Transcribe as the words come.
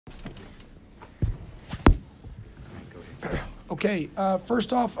Okay,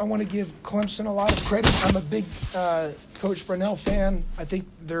 first off, I want to give Clemson a lot of credit. I'm a big Coach Pastner fan. I think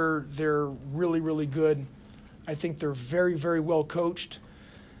they're really, really good. I think they're very, very well coached.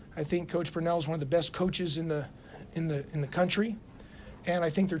 I think Coach Pastner is one of the best coaches in the country, and I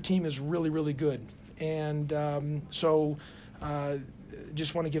think their team is really, really good. And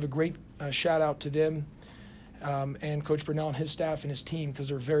just want to give a great shout out to them and Coach Pastner and his staff and his team because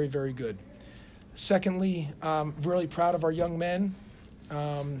they're very, very good. Secondly, really proud of our young men.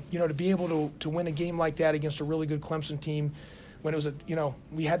 To be able to win a game like that against a really good Clemson team, when it was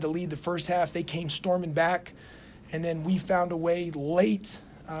we had the lead the first half, they came storming back, and then we found a way late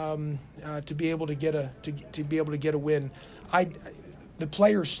to be able to get a win. The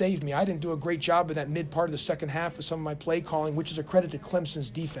players saved me. I didn't do a great job in that mid part of the second half with some of my play calling, which is a credit to Clemson's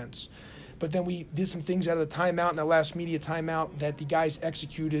defense. But then we did some things out of the timeout and the last media timeout that the guys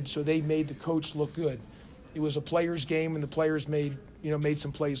executed, so they made the coach look good. It was a players' game, and the players made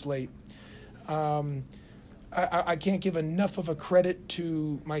some plays late. I can't give enough of a credit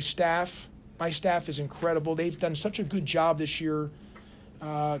to my staff. My staff is incredible. They've done such a good job this year,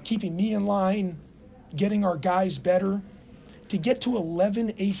 keeping me in line, getting our guys better. To get to 11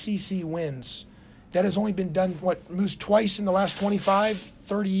 ACC wins, that has only been done, Moose, twice in the last 25,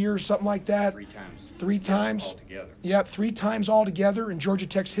 30 years, something like that? Three times. Altogether. Yep, 3 times altogether in Georgia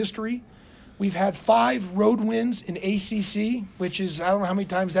Tech's history. We've had 5 road wins in ACC, which is, I don't know how many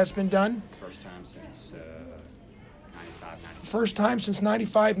times that's been done. First time since 95, 96. First time since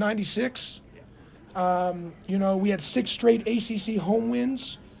 95, 96. We had 6 straight ACC home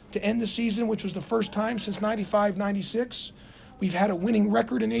wins to end the season, which was the first time since 95, 96. We've had a winning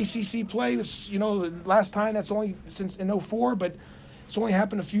record in ACC play. It's, last time, that's only since in 04, but it's only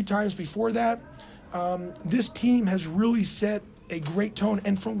happened a few times before that. This team has really set a great tone.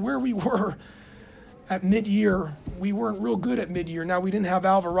 And from where we were at mid-year, we weren't real good at mid-year. Now, we didn't have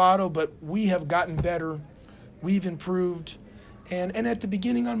Alvarado, but we have gotten better. We've improved. And at the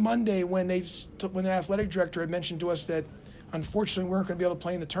beginning on Monday, when the athletic director had mentioned to us that, unfortunately, we weren't going to be able to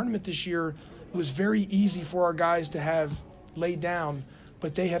play in the tournament this year, it was very easy for our guys to have laid down,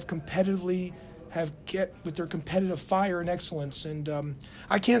 but they have competitively get with their competitive fire and excellence. And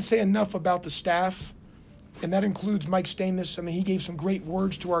I can't say enough about the staff, and that includes Mike Stamus. I mean, he gave some great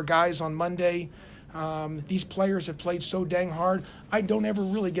words to our guys on Monday. These players have played so dang hard. I don't ever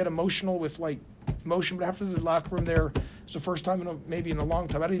really get emotional with emotion, but after the locker room there, it's the first time maybe in a long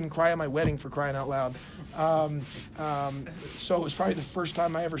time. I didn't even cry at my wedding, for crying out loud. So it was probably the first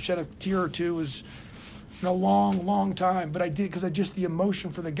time I ever shed a tear or two. Was in a long, long time, but I did because the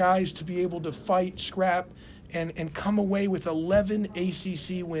emotion for the guys to be able to fight, scrap, and come away with 11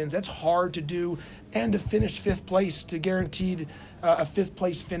 ACC wins. That's hard to do, and to finish 5th place, to guaranteed a 5th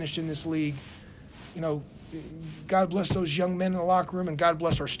place finish in this league. God bless those young men in the locker room, and God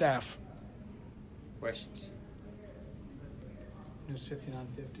bless our staff. Questions? It was 59-50, kind of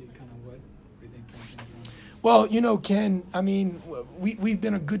what do you think turned things around? Well, Ken, I mean, we've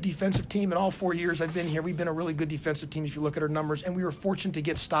been a good defensive team in all 4 years I've been here. We've been a really good defensive team if you look at our numbers, and we were fortunate to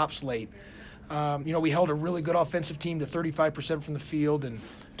get stops late. We held a really good offensive team to 35% from the field and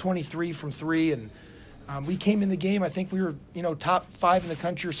 23 from 3, and we came in the game, I think we were, top 5 in the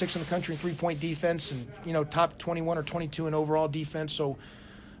country or 6 in the country in three-point defense and, top 21 or 22 in overall defense. So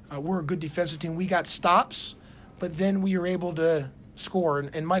we're a good defensive team. We got stops, but then we were able to score,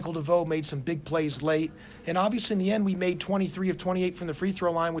 and Michael DeVoe made some big plays late. And obviously in the end we made 23 of 28 from the free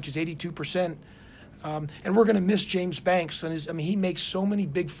throw line, which is 82%. And we're going to miss James Banks. And he makes so many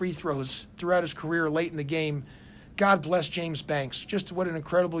big free throws throughout his career late in the game. God bless James Banks. Just what an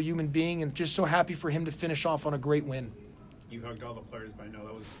incredible human being, and just so happy for him to finish off on a great win. You hugged all the players, but I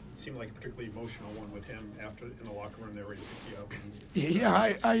know it seemed like a particularly emotional one with him after in the locker room. They were ready to pick you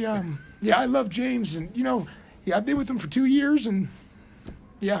up. I love James, and I've been with him for 2 years, and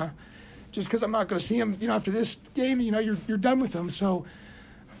just because I'm not going to see him, after this game, you're done with him. So,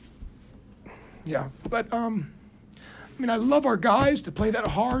 but I love our guys to play that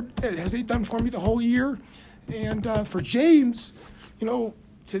hard, as they've done for me the whole year, and for James, to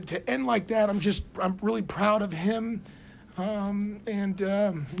end like that, I'm really proud of him, I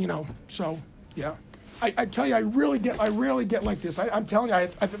tell you, I rarely get like this. I'm telling you,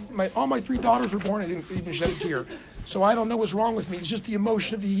 all my 3 daughters were born. I didn't even shed a tear. So I don't know what's wrong with me. It's just the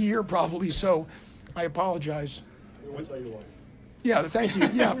emotion of the year, probably. So I apologize. When's your wife? Yeah, thank you.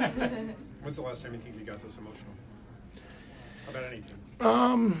 Yeah. When's the last time you think you got this emotional about anything?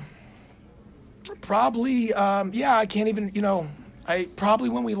 Probably. I can't even. Probably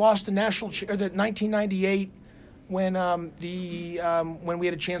when we lost the the 1998 when when we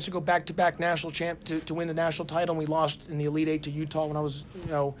had a chance to go back-to-back national champ to win the national title, and we lost in the Elite Eight to Utah when I was,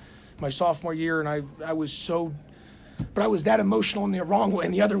 my sophomore year, and I was so, but I was that emotional in the wrong way,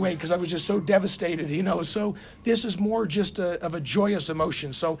 in the other way, because I was just so devastated, So this is more just of a joyous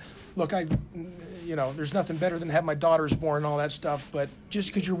emotion. So, look, there's nothing better than having my daughters born and all that stuff, but just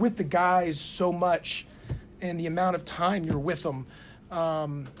because you're with the guys so much, and the amount of time you're with them,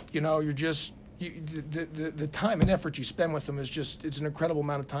 you're just. The time and effort you spend with them it's an incredible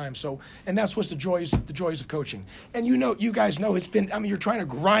amount of time. So, and that's what's the joys of coaching. And you guys know it's been, you're trying to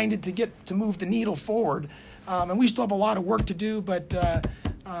grind it to move the needle forward. And we still have a lot of work to do, but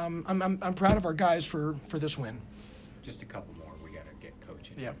I'm proud of our guys for this win. Just a couple more. We got to get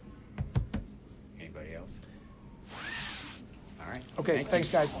coaching. Yep. Anybody else? All right. Okay,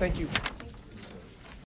 thanks guys. Thank you.